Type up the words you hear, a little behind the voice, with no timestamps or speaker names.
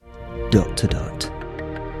Dot to Dot,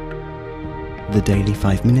 the daily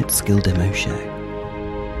 5-minute skill demo show.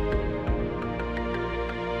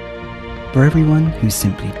 For everyone who's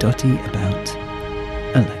simply dotty about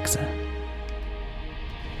Alexa.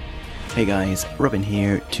 Hey guys, Robin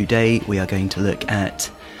here. Today we are going to look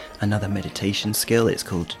at another meditation skill. It's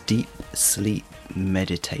called Deep Sleep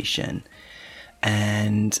Meditation.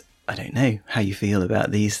 And I don't know how you feel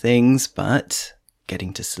about these things, but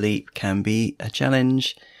getting to sleep can be a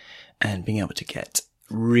challenge, and being able to get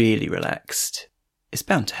really relaxed is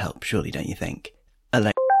bound to help, surely, don't you think?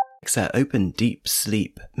 Alexa, open Deep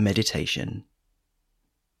Sleep Meditation.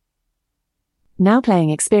 Now playing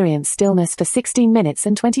Experience Stillness for 16 minutes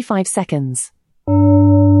and 25 seconds.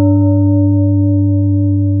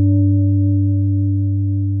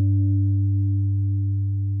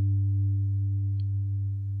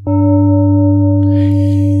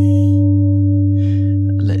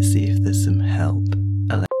 Let's see if there's some help.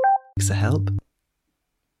 Alexa, help?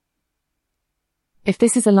 If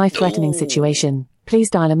this is a life-threatening situation, please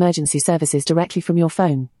dial emergency services directly from your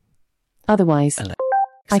phone. Otherwise, Alexa,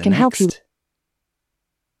 I can help you. next.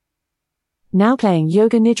 Now playing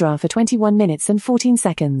Yoga Nidra for 21 minutes and 14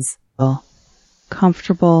 seconds.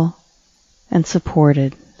 Comfortable and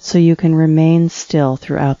supported, so you can remain still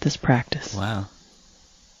throughout this practice. Wow.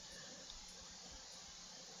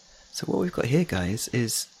 So what we've got here, guys,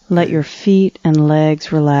 is Let your feet and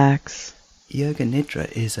legs relax. Yoga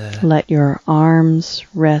Nidra is a Let your arms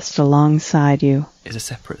rest alongside you,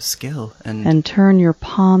 separate skill, and and turn your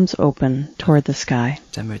palms open toward the sky.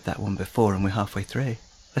 demoed that one before and we're halfway through.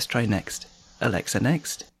 Let's try next. Alexa,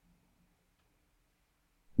 next.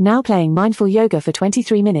 Now playing Mindful Yoga for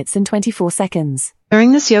 23 minutes and 24 seconds.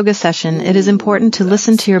 During this yoga session, it is important to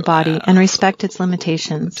listen to your body and respect its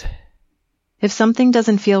limitations. If something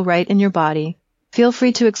doesn't feel right in your body, feel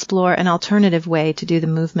free to explore an alternative way to do the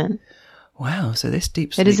movement. Wow, so this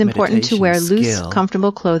deep sleep It is important to wear meditation loose, skill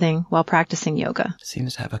comfortable clothing while practicing yoga.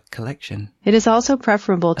 seems to have a collection. It is also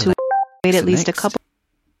preferable to wait at least a next. couple.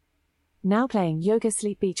 Now playing Yoga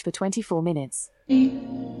Sleep Beach for 24 minutes. Be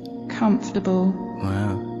comfortable.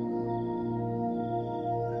 Wow.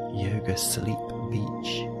 Yoga Sleep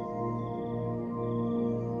Beach.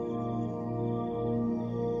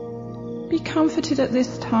 Be comforted at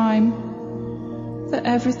this time that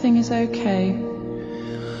everything is okay.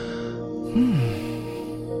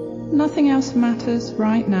 Nothing else matters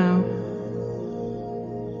right now.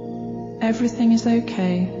 Everything is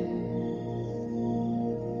okay.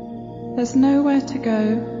 There's nowhere to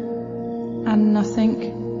go and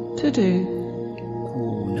nothing to do.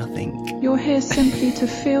 Ooh, nothing. You're here simply to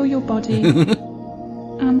feel your body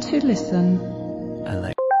and to listen.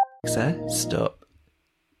 Alexa, stop.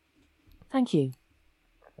 Thank you.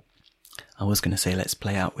 I was going to say let's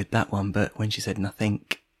play out with that one, but when she said nothing,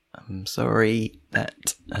 I'm sorry,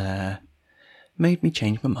 that made me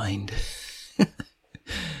change my mind.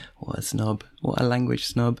 What a snob. What a language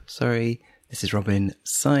snob. Sorry. This is Robin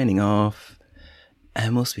signing off,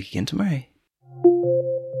 and we'll speak again tomorrow.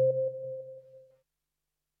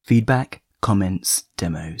 Feedback, comments,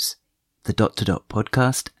 demos. The Dot to Dot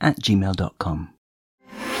podcast @gmail.com.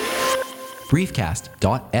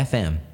 Briefcast.fm